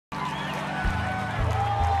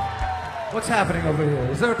What's happening over here?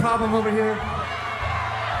 Is there a problem over here?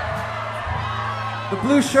 The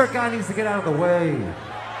blue shirt guy needs to get out of the way.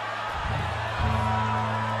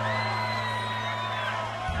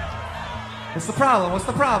 What's the problem? What's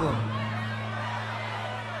the problem?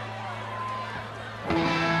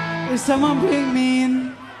 Is someone being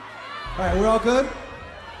mean? All right, we're all good?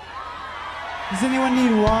 Does anyone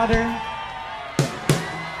need water?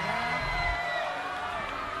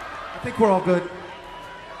 I think we're all good.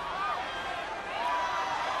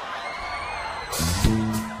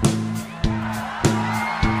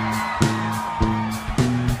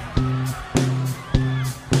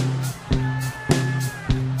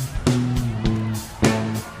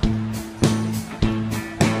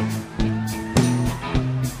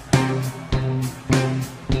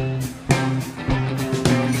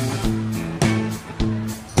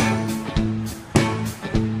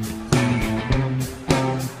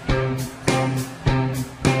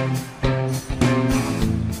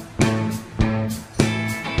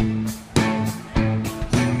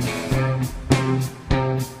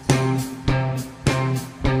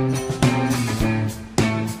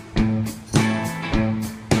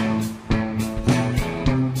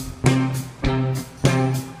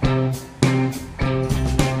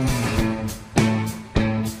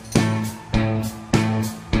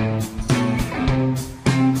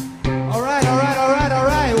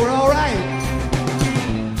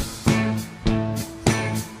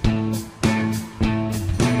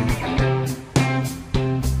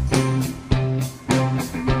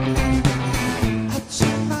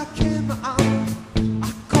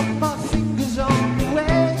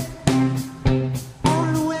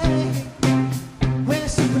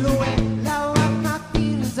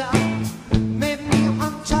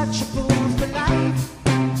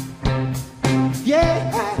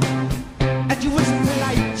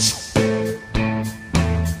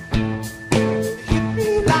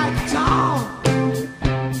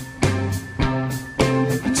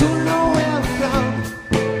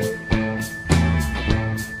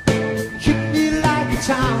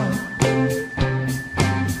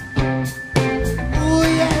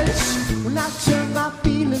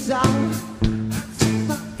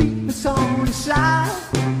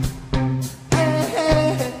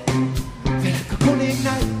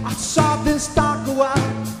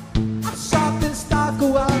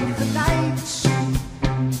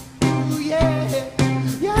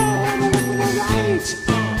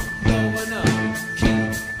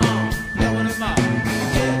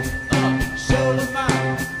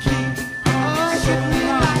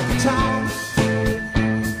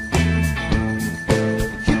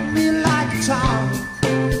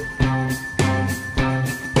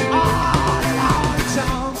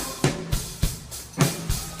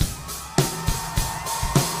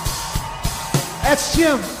 That's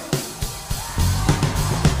Jim.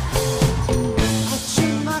 I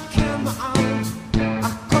turn my camera on, I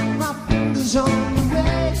cut my fingers on the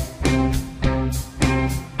way,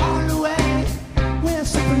 all the way, we're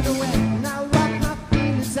slipping away, and I rock my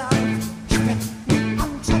feelings out,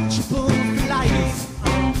 untouchable for life.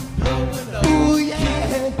 Ooh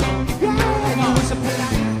yeah, yeah, you was a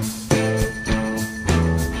polite.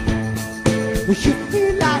 Well, you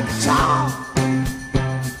feel like a child.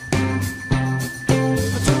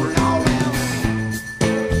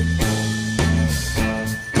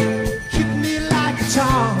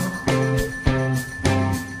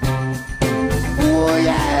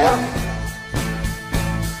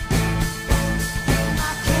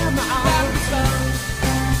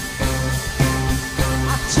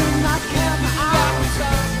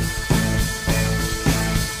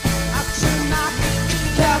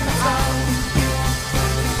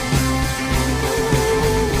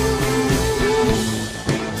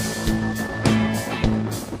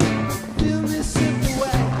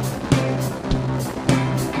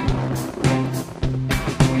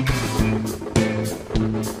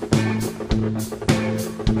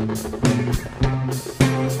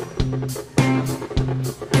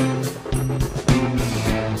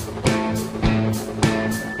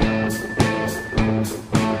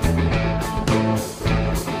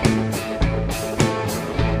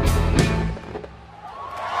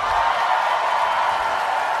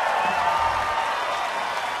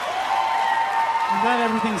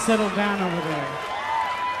 Settle down over there.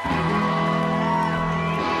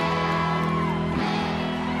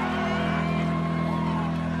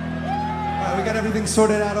 All right, we got everything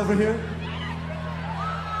sorted out over here?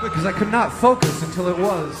 Good, because I could not focus until it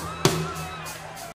was.